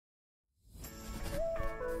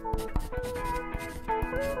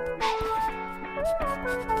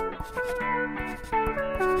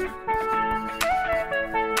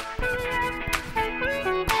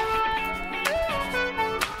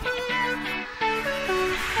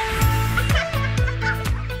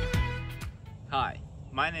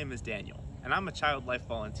My name is Daniel, and I'm a child life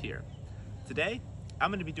volunteer. Today,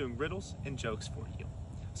 I'm going to be doing riddles and jokes for you.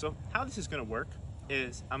 So how this is going to work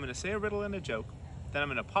is I'm going to say a riddle and a joke, then I'm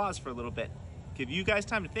going to pause for a little bit, give you guys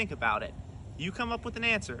time to think about it. You come up with an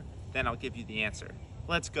answer, then I'll give you the answer.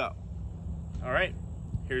 Let's go. All right,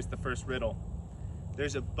 here's the first riddle.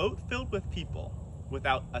 There's a boat filled with people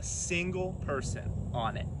without a single person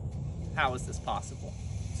on it. How is this possible?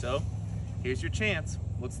 So, here's your chance.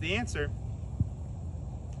 What's the answer?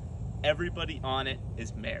 Everybody on it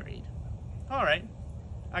is married. All right,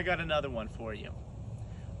 I got another one for you.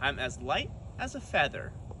 I'm as light as a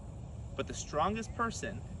feather, but the strongest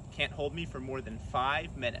person can't hold me for more than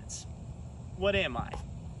 5 minutes. What am I?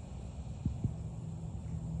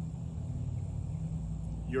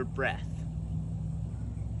 Your breath.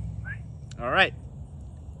 All right,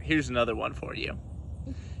 here's another one for you.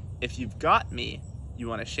 If you've got me, you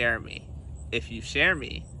want to share me. If you share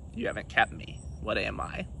me, you haven't kept me. What am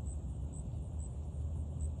I?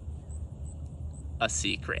 A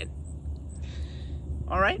secret.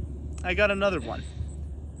 All right, I got another one.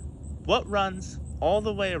 What runs all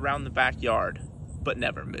the way around the backyard but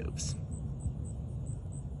never moves?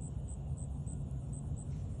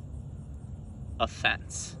 A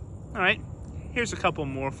fence. All right, here's a couple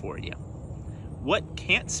more for you. What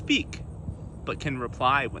can't speak but can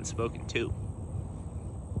reply when spoken to?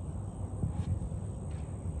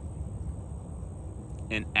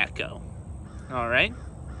 An echo. All right,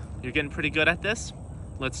 you're getting pretty good at this.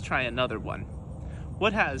 Let's try another one.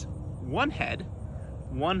 What has one head,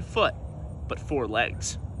 1 foot, but 4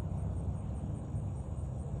 legs?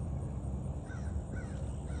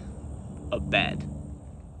 A bed.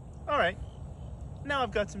 All right, now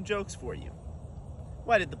I've got some jokes for you.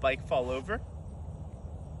 Why did the bike fall over?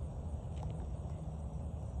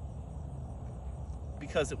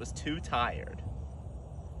 Because it was too tired.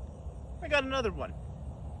 I got another one.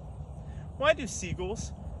 Why do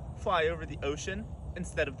seagulls fly over the ocean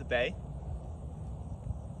instead of the bay?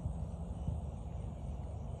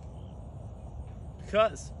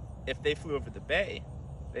 Because if they flew over the bay,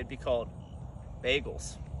 they'd be called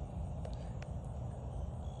bagels.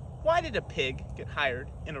 Why did a pig get hired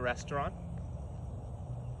in a restaurant?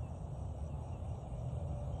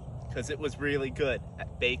 Because it was really good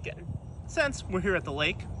at bacon. Since we're here at the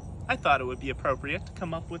lake, I thought it would be appropriate to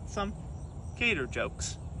come up with some gator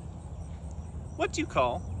jokes. What do you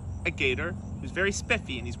call a gator who's very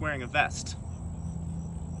spiffy and he's wearing a vest?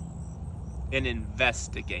 An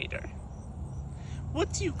investigator.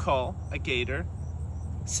 What do you call a gator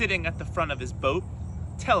sitting at the front of his boat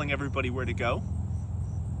telling everybody where to go?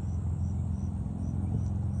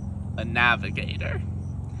 A navigator.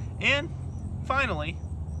 And finally,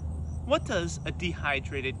 what does a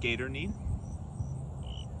dehydrated gator need?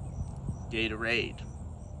 Gatorade.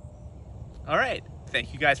 All right,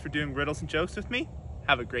 thank you guys for doing riddles and jokes with me.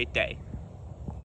 Have a great day.